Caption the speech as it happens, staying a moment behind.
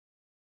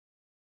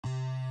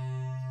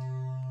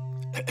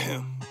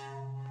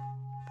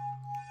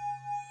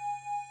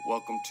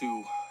Welcome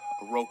to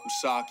Oroku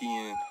Saki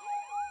and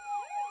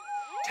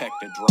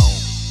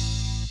TEKNODROME.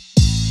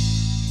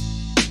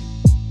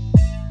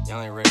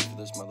 Y'all ain't ready for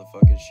this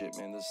motherfucking shit,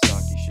 man. This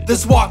Saki shit.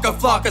 This waka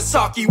flocka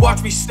Saki,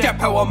 watch me step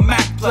how a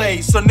Mac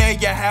plays. So now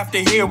you have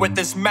to hear what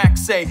this Mac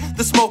say.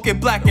 The smoking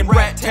black and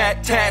rat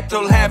tat tat,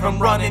 they'll have him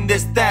running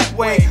this that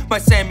way. My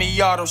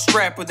semi-auto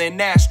strapped with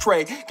an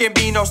ashtray.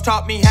 Gambino's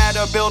taught me how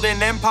to build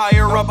an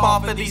empire up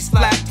off of these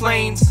flat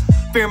plains.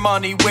 Fear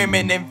money,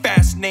 women, and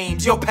fast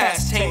names. Your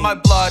past tame, my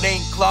blood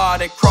ain't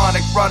clotted.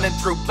 Chronic running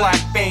through black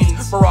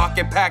veins.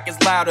 Moroccan pack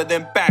is louder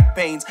than back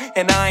pains.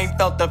 And I ain't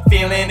felt the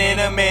feeling in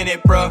a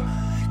minute, bruh.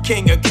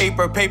 King of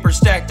caper, paper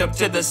stacked up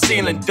to the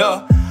ceiling,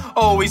 duh.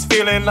 Always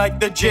feeling like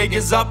the jig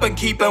is up and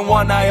keeping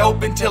one eye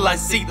open till I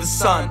see the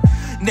sun.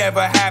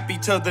 Never happy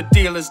till the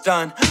deal is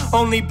done.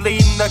 Only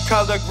bleeding the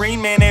color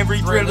green, man,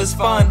 every drill is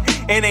fun.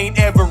 It ain't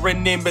ever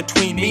an in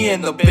between me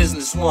and the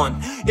business one.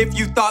 If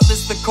you thought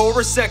this the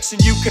chorus section,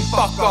 you can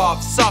fuck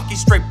off. Saki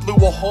straight blew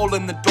a hole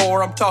in the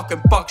door, I'm talking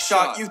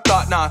buckshot. You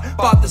thought not,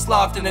 bought this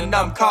loft in a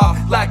numb cough.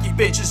 Lackey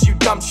bitches, you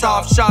dumb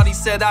shop. Shotty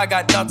said I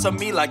got nuts on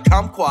me like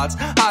kumquats.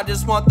 I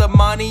just want the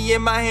money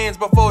in my hands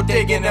before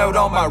digging out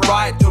all my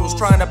riot tools.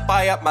 Trying to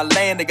buy up my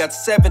land, I got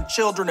 7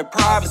 children in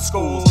private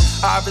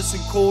schools. Obviously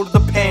cool to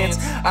the pants.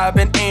 I've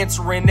been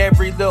answering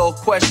every little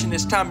question.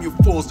 It's time you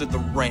fools did the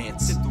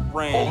rants.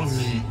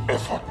 Only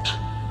effort,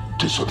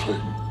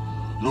 discipline,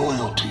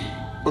 loyalty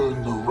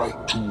earn the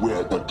right to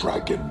wear the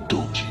dragon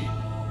doji.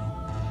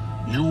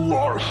 You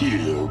are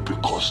here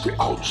because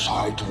the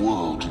outside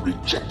world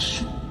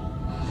rejects you.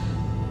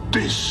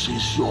 This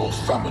is your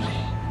family.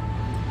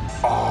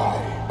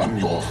 I am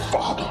your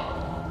father.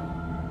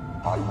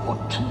 I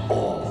want you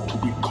all to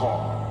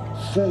become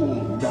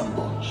full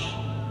members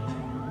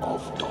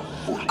of the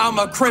Fully. I'm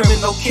a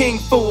criminal king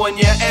fooling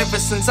ya ever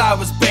since I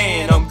was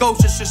banned. I'm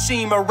Ghost of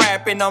Tsushima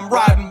rapping, I'm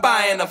riding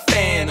by in a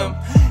phantom.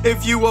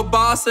 If you a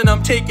boss and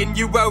I'm taking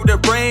you out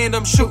at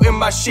random, shooting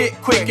my shit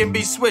quick and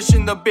be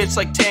swishing the bitch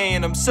like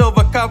tandem.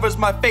 Silver covers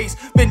my face,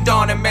 been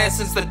donning mad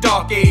since the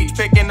dark age.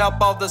 Picking up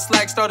all the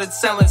slack, started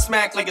selling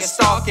smack like a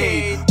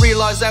stockade.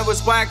 Realized I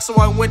was whack, so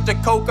I went to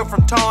coca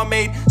from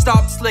Tomade.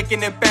 Stopped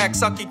slicking it back,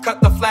 Saki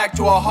cut the flag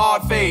to a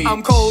hard fade.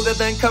 I'm colder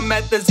than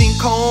comethazine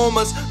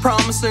comas,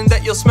 promising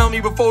that you'll smell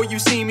me before you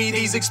see me.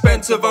 These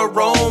expensive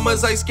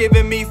aromas, ice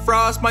giving me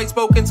frostbite,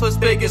 smoking so as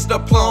big as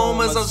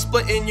diplomas. I'm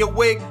splitting your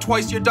wig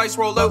twice, your dice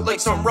roll out like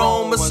some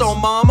Roma. So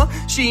mama,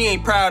 she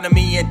ain't proud of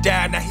me, and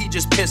dad, now he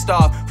just pissed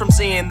off from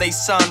seeing they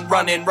son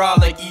running raw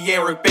like he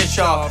Eric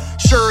Bischoff.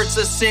 Sure it's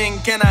a sin,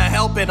 can I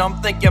help it? I'm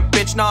thinking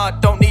bitch nah,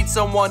 don't need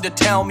someone to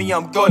tell me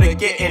I'm good at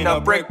getting a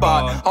brick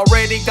bot.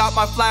 Already got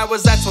my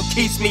flowers, that's what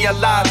keeps me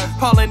alive.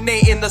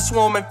 Pollinating the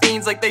swarming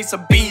fiends like they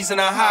some bees in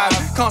a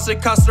hive.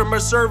 Constant customer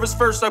service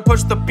first, I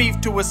push the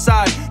beef to a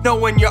side.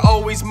 Knowing you're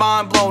always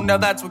mind blown, now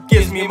that's what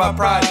gives me my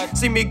pride.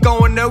 See me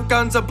going out,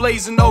 guns a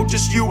blazing, oh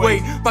just you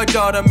wait. My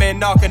daughter man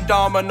knocking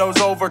dominoes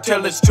over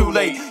till it's too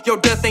late. Yo,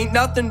 death ain't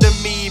nothing to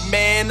me,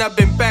 man. I've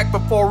been back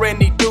before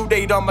any due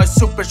date on my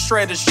super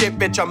shredder shit,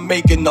 bitch. I'm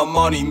making the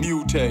money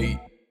mutate.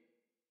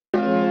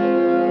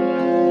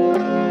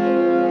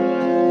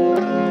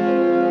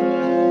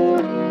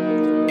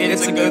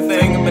 It's a good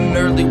thing I'm an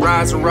early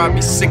riser, I'd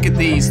be sick of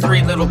these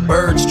 3 little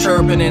birds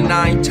chirping, and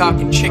I ain't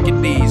talking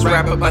chickadees.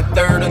 Wrap up by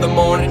 3rd of the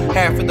morning,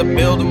 half of the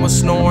building was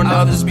snoring.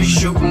 Others be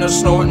shooting or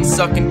snorting,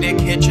 sucking dick,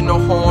 hitching no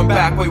horn.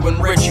 Back way when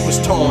Richie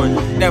was torn.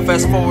 Now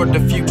fast forward to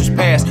futures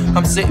past,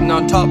 I'm sitting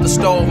on top of the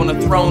stove on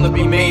a throne that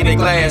be made of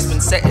glass. Been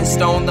set in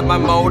stone that my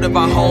motive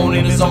I hone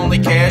in is only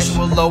cash.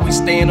 Will always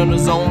stand on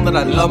his own, that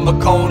I love my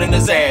cone in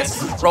his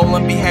ass.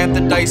 Rolling be half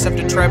the dice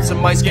after traps and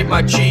mice, get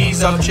my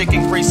cheese up.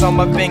 Chicken grease on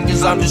my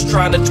fingers, I'm just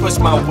trying to twist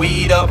my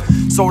weed up.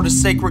 Sorta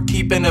sacred,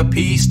 keeping a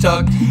peace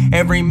tuck.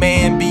 Every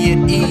man be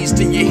at ease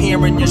till you're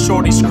hearing your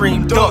shorty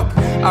scream duck.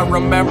 I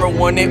remember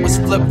when it was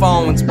flip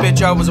phones,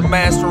 bitch I was a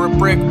master of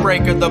brick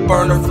breaker. The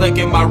burner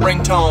flicking my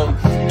ringtone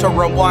to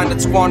rewind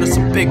and squander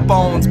some big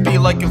bones. Be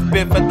like if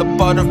Biff at the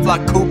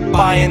butterfly coop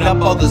buying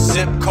up all the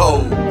zip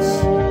codes.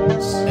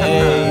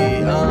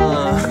 Hey,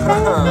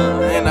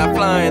 and I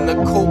fly in the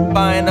coop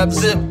buying up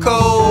zip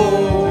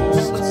codes.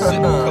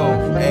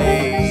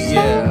 Hey,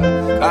 yeah.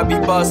 I be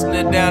busting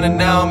it down and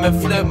now I'm in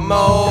flip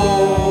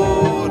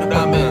mode.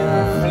 I'm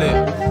in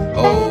flip.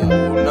 Oh,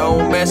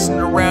 no messing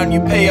around, you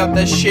pay up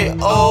that shit.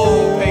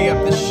 Oh, pay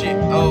up the shit.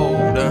 Oh,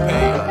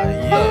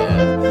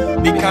 yeah.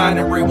 Be kind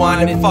and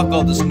rewind and fuck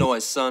all this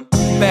noise, son.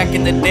 Back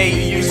in the day,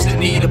 you used to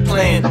need a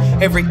plan.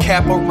 Every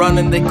capo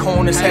running their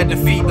corners had to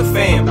feed the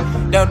fam.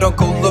 Now don't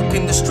go look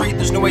in the street,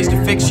 there's no ways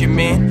to fix you,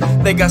 man.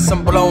 They got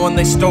some blow on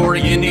their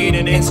story, you need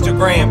an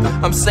Instagram.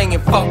 I'm saying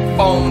fuck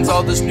phones,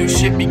 all this new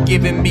shit be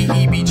giving me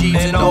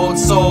EBGs. An old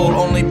soul,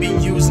 only be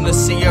using a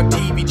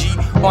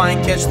CRTVG. Why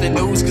ain't catch the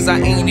news, cause I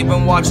ain't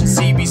even watching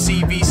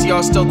CBC.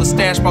 VCR still the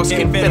stash box,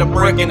 can fit a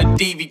brick in a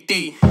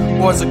DVD.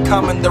 Wars are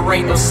coming, there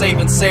ain't no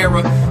saving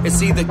Sarah.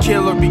 It's either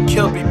kill or be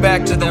killed, be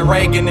back to the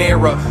Reagan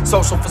era.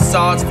 Social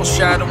facades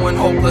foreshadowing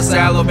hopeless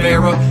aloe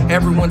vera.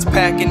 Everyone's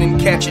packing and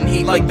catching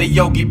heat like the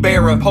Yogi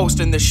Berra.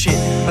 Posting the shit,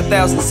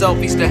 1,000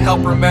 selfies to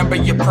help remember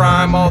your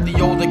prime. All the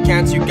old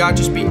accounts you got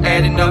just be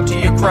adding up to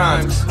your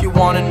crimes. If you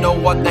wanna know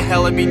what the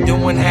hell I be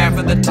doing half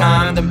of the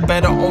time, then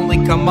better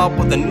only come up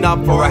with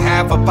enough for a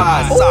half a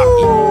pie.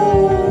 Saki.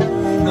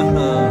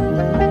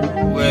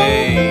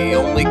 Wait,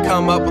 only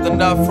come up with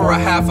enough for a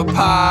half a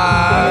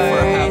pie.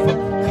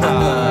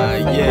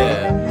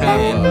 Yeah.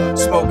 And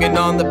smoking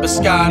on the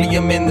biscotti,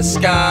 I'm in the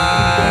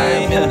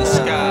sky. I'm in the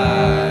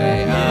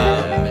sky.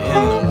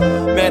 And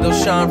the metal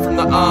shine from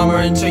the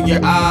armor into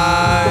your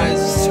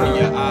eyes. To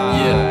your eyes.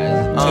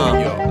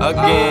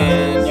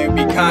 Again, you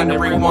be kinda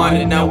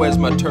rewinding. Now where's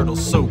my turtle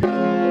soup?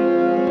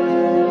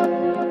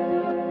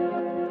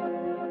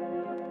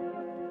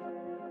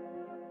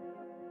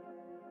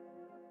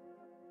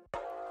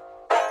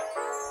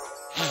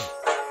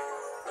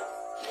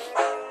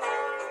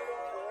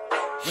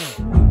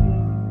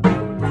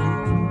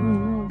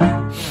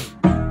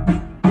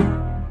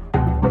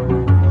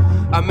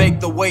 I make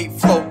the weight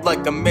float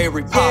like a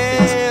Mary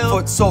Poppins.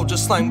 Foot soldier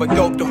slang my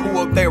dope to who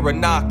up there are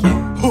knocking.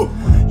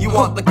 You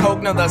want the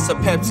coke? Now that's a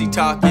Pepsi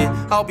talking.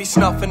 I'll be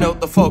snuffing out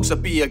the folks that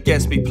be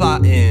against me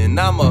plotting.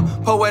 I'm a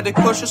poetic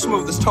pusher,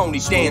 smooth as Tony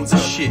Danza.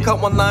 Shit. Cut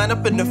one line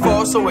up in the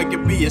fall so it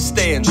could be a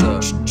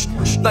stanza.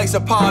 Like's a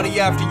party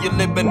after you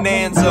live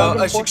bonanza.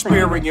 A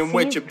Shakespearean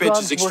with your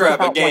bitches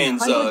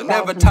extravaganza.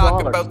 Never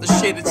talk about the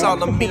shit, it's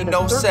all on me,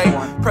 no say.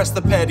 Press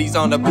the petties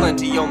on the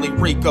plenty, only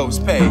Ricos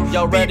pay.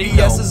 Y'all ready?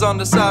 BBS is on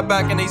the side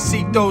back and they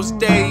see those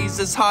days.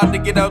 It's hard to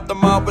get out the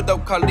mob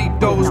without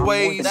Carlito's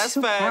ways. That's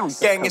facts.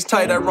 Gang is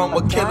tight, I run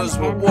with killers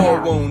with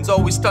war wounds.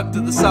 Always stuck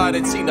to the side,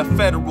 ain't seen a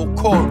federal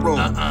courtroom.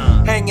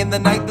 Hang in the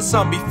night, the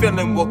sun be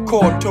filling with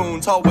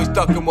cartoons. Always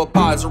ducking with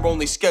pies or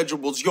only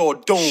schedules, your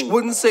doom.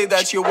 Wouldn't say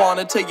that you want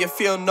it till you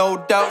feel no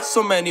doubt.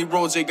 So many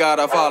roads you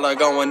gotta follow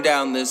going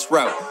down this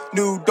route.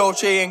 New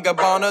Dolce and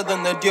Gabbana,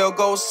 then the deal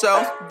goes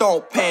south.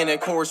 Don't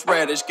panic,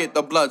 horseradish, get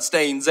the blood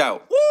stains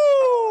out.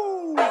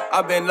 Woo!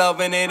 I've been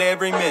loving it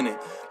every minute.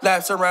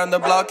 Laps around the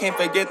block, can't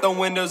forget the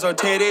windows are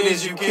tinted.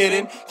 Is you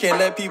kidding? Can't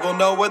let people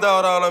know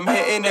without all I'm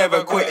hitting,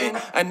 never quitting.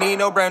 I need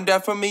no brown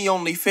death for me,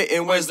 only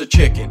fitting. Where's the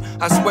chicken?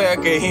 I swear I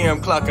can hear him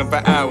clucking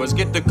for hours.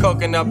 Get to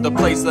cooking up the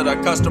place that our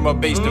customer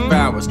base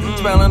devours.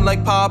 Smelling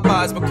like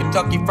Popeyes, but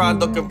Kentucky fried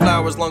looking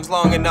flowers. Lungs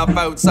long enough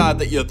outside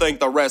that you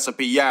think the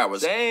recipe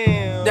ours.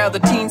 Damn. Now the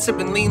teen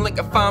sipping lean like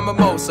a fine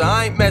mimosa.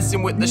 I ain't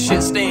messing with the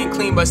shit, staying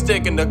clean by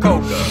sticking to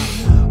coca.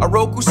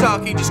 Oroku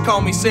Saki, just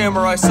call me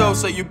Samurai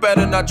Sosa. You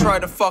better not try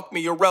to fuck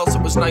me or else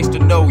it was nice to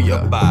know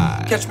ya.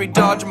 Bye. Catch me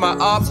dodging my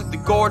ops like the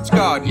Gorge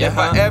God. If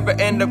I ever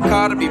end up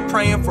caught, I'd be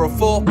praying for a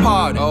full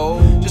party.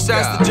 Just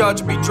ask the judge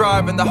to be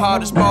driving the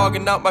hottest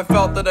bargain up my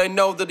felt that I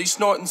know that he's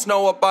snorting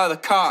snow up by the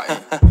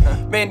cotton.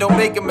 Man, don't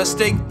make a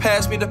mistake,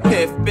 pass me the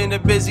piff. Been a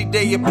busy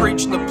day of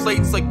preaching the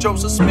plates like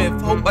Joseph Smith.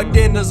 Hope my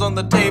dinner's on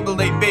the table,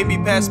 hey baby,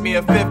 pass me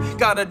a fifth.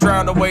 Gotta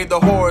drown away the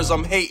horrors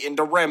I'm hating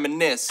to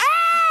reminisce.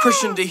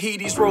 Christian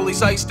Tahiti's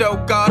rollies iced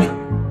out, got it.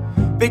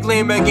 Big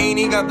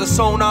Lamborghini, got the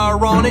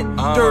sonar on it.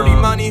 Dirty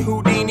money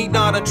Houdini,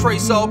 not a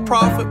trace of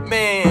profit.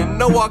 Man,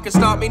 no one can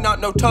stop me, not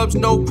no Tubbs,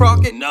 no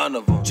Crockett. None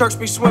of them. Sharks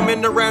be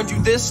swimming around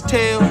you this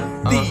tail.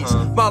 These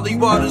Molly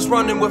waters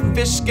running with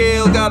fish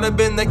scale. Gotta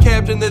been the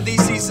captain of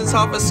these seasons,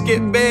 hop a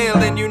skip bail.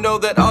 And you know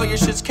that all your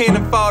shits can't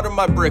afford to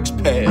my bricks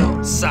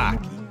pale.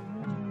 Saki.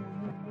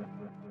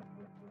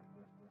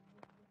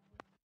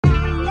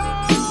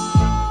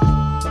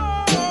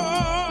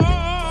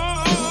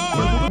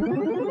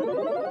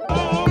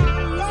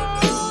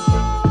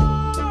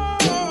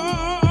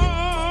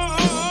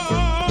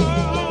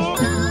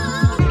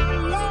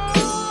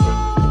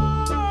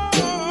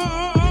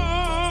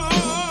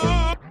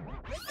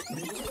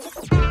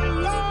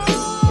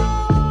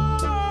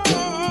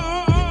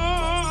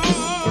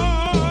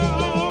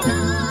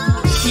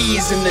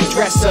 In the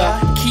dresser,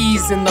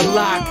 keys in the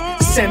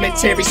lock,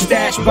 cemetery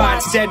stash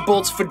box,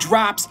 deadbolts for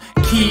drops,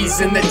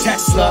 keys in the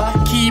Tesla,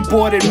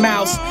 keyboard and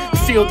mouse.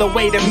 Feel the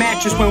weight of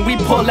mattress when we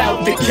pull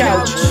out the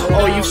couch.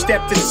 Oh, you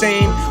step the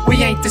same,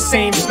 we ain't the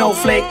same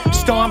snowflake.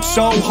 Storm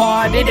so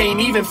hard, it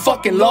ain't even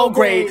fucking low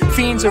grade.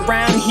 Fiends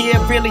around here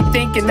really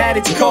thinking that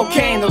it's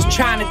cocaine. Those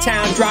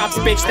Chinatown drops,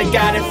 bitch, they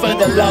got it for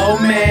the low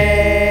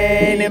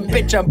man. And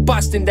bitch, I'm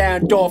busting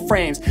down door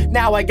frames.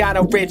 Now I got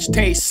a rich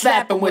taste,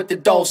 slapping with the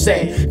dulce.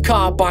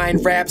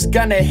 Carbine raps,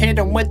 gonna hit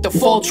him with the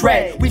full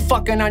tray. We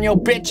fucking on your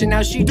bitch and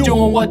now she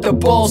doing what the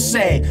bulls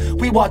say.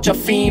 We watch a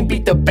fiend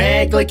beat the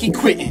bag like he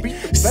quitting.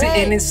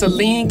 Sitting in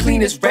Celine,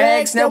 clean his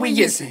rags, now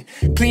he isn't.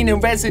 Cleaning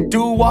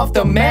residue off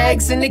the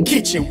mags in the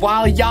kitchen.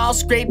 While y'all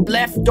scrape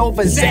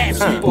leftover zaps,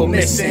 people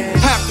missing.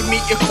 Have to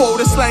meet your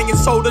quota, slanging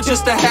soda,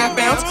 just a half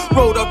ounce.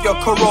 Rolled up your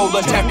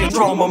Corolla,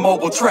 TEKNODROME, a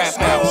mobile trap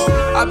house.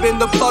 I've been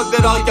the plug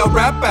that all y'all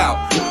rap out.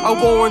 I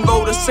wore and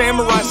load a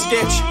samurai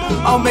sketch.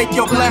 I'll make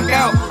your black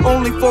out.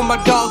 Only for my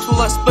dogs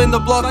will I spin the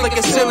block like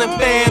a ceiling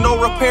fan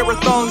or repair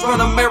marathons,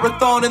 run a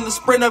marathon in the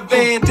Sprinter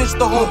van. Ditch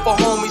the hope for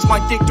homies, my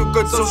dick too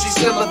good so she's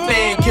still a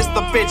fan. Kiss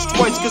the bitch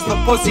twice cause the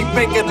pussy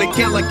bigger than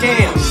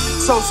Killigan.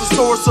 Sosa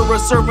sorcerer,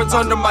 servants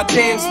under my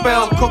damn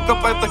spell. Cook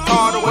up at the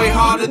car way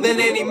harder than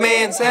any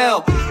man's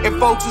hell. If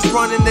folks is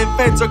running, then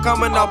feds are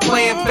coming, I'll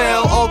plan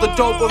fell. All the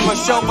dope on my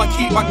shelf, I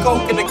keep my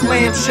coke in a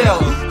clamshell.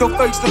 No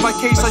fakes to my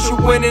case, I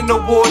should win an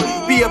award.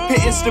 Be a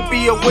pittance to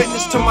be a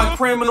witness to my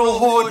criminal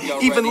horde.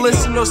 Even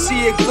listen or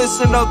see it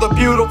glisten of the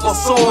beautiful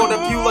sword.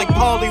 If you like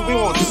Polly, we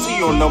won't see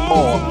you no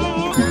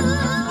more.